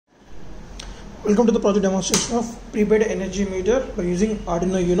Welcome to the project demonstration of prepaid energy meter by using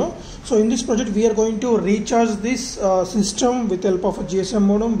Arduino UNO. So in this project we are going to recharge this system with the help of a GSM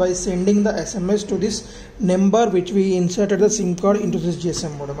modem by sending the SMS to this number which we inserted the SIM card into this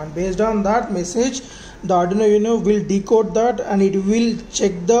GSM modem, and based on that message the Arduino UNO will decode that and it will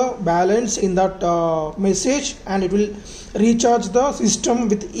check the balance in that message, and it will recharge the system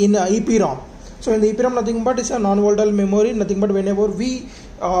within EPROM. So in the EPROM nothing but is a non-volatile memory, nothing but whenever we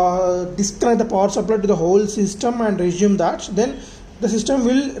disconnect the power supply to the whole system and resume that, then the system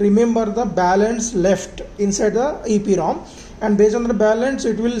will remember the balance left inside the EPROM, and based on the balance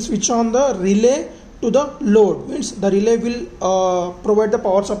it will switch on the relay to the load. Means the relay will provide the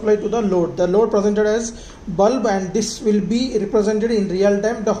power supply to the load presented as bulb, and this will be represented in real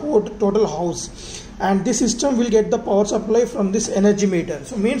time the whole total house, and this system will get the power supply from this energy meter.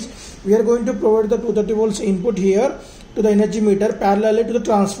 So means we are going to provide the 230 volts input here to the energy meter parallelly to the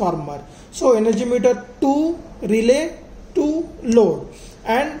transformer. So energy meter to relay to load,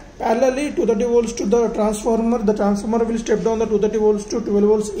 and parallelly 230 volts to the transformer. The transformer will step down the 230 volts to 12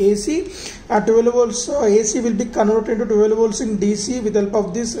 volts AC. At 12 volts AC will be converted into 12 volts in DC with the help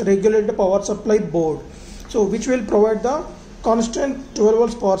of this regulated power supply board. So which will provide the constant 12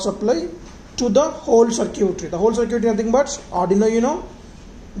 volts power supply to the whole circuitry. The whole circuitry nothing but Arduino UNO,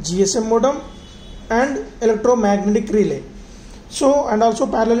 GSM modem and electromagnetic relay. So and also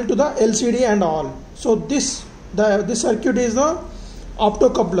parallel to the LCD and all. So this circuit is the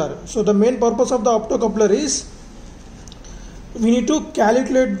optocoupler. So the main purpose of the optocoupler is we need to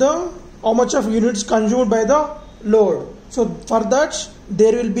calculate the how much of units consumed by the load. So for that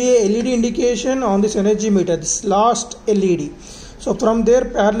there will be a LED indication on this energy meter, this last LED. So from there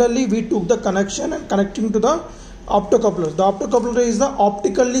parallelly we took the connection and connecting to the optocouplers. The optocoupler is the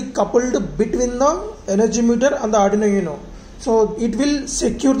optically coupled between the energy meter and the Arduino UNO. So it will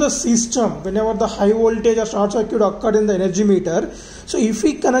secure the system whenever the high voltage or short circuit occurred in the energy meter. So if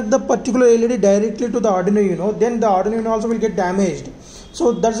we connect the particular LED directly to the Arduino UNO, then the Arduino UNO also will get damaged.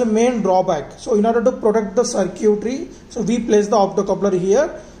 So that's the main drawback. So in order to protect the circuitry, so we place the optocoupler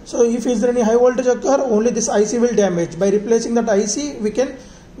here. So if is there any high voltage occur, only this IC will damage. By replacing that IC, we can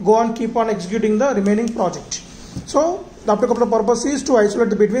go on keep on executing the remaining project. So the optocoupler purpose is to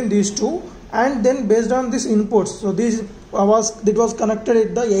isolate between these two, and then based on this inputs, so this was connected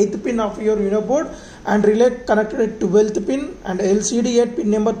at the 8th pin of your UNO board, and relay connected at 12th pin, and LCD at pin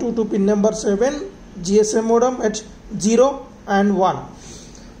number 2 to pin number 7, GSM modem at 0 and 1.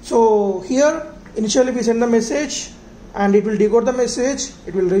 So here initially we send the message and it will decode the message,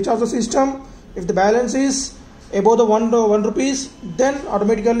 it will recharge the system. If the balance is above the 1 rupees, then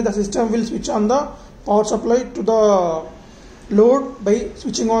automatically the system will switch on the power supply to the load by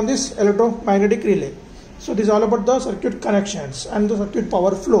switching on this electromagnetic relay. So this is all about the circuit connections and the circuit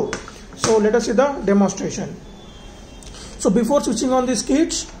power flow. So let us see the demonstration. So before switching on this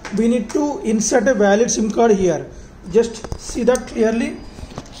kit, we need to insert a valid SIM card here. Just see that clearly.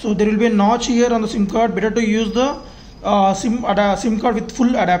 So there will be a notch here on the SIM card. Better to use the SIM card with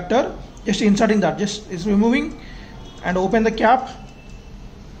full adapter. Just inserting that, just is removing and open the cap.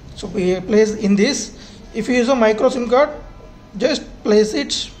 So we place in this. If you use a micro SIM card, just place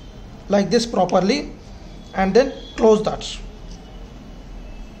it like this properly and then close that.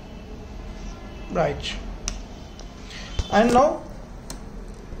 Right. And now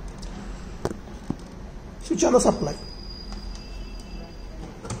switch on the supply.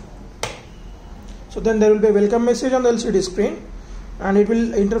 So then there will be a welcome message on the LCD screen, and it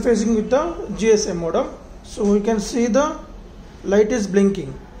will interfacing with the GSM modem. So you can see the light is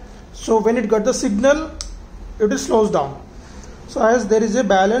blinking. So when it got the signal, it slows down. So as there is a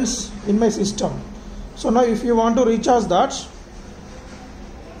balance in my system. So now if you want to recharge that,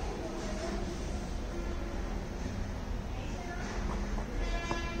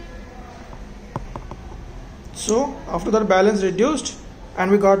 so after that balance reduced and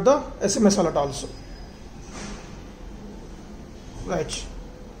we got the SMS alert also. Right.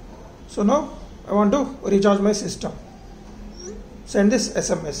 So now I want to recharge my system. Send this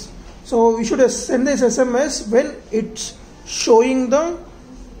SMS. So we should send this SMS when it's showing the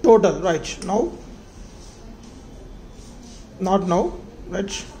total. Right now, not now.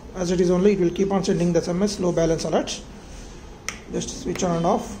 Right, as it is only, it will keep on sending the SMS low balance alert. Just switch on and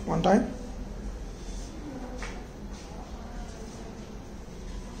off one time.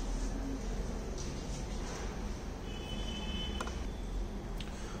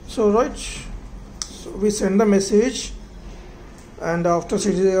 So right, so we send the message, and after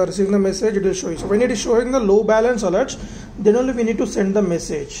receiving the message it will show you. So when it is showing the low balance alert, then only we need to send the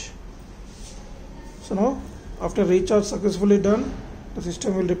message. So now after recharge successfully done, the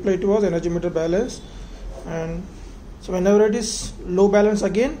system will reply to us energy meter balance. And so whenever it is low balance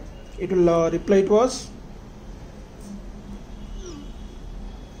again, it will reply to us.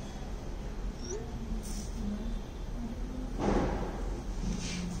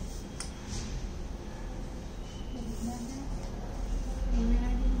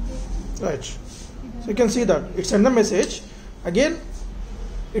 Right, so you can see that it sent the message again,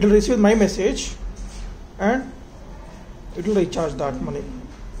 it will receive my message and it will recharge that money.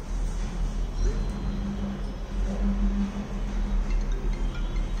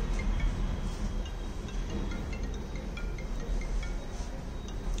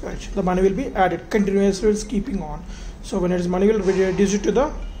 Right, the money will be added continuously, it's keeping on. So when it is money will be reduced to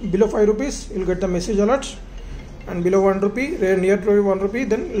the below 5 rupees, you'll get the message alert, and below 1 rupee, near to 1 rupee,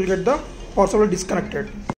 then you'll get the power supply disconnected.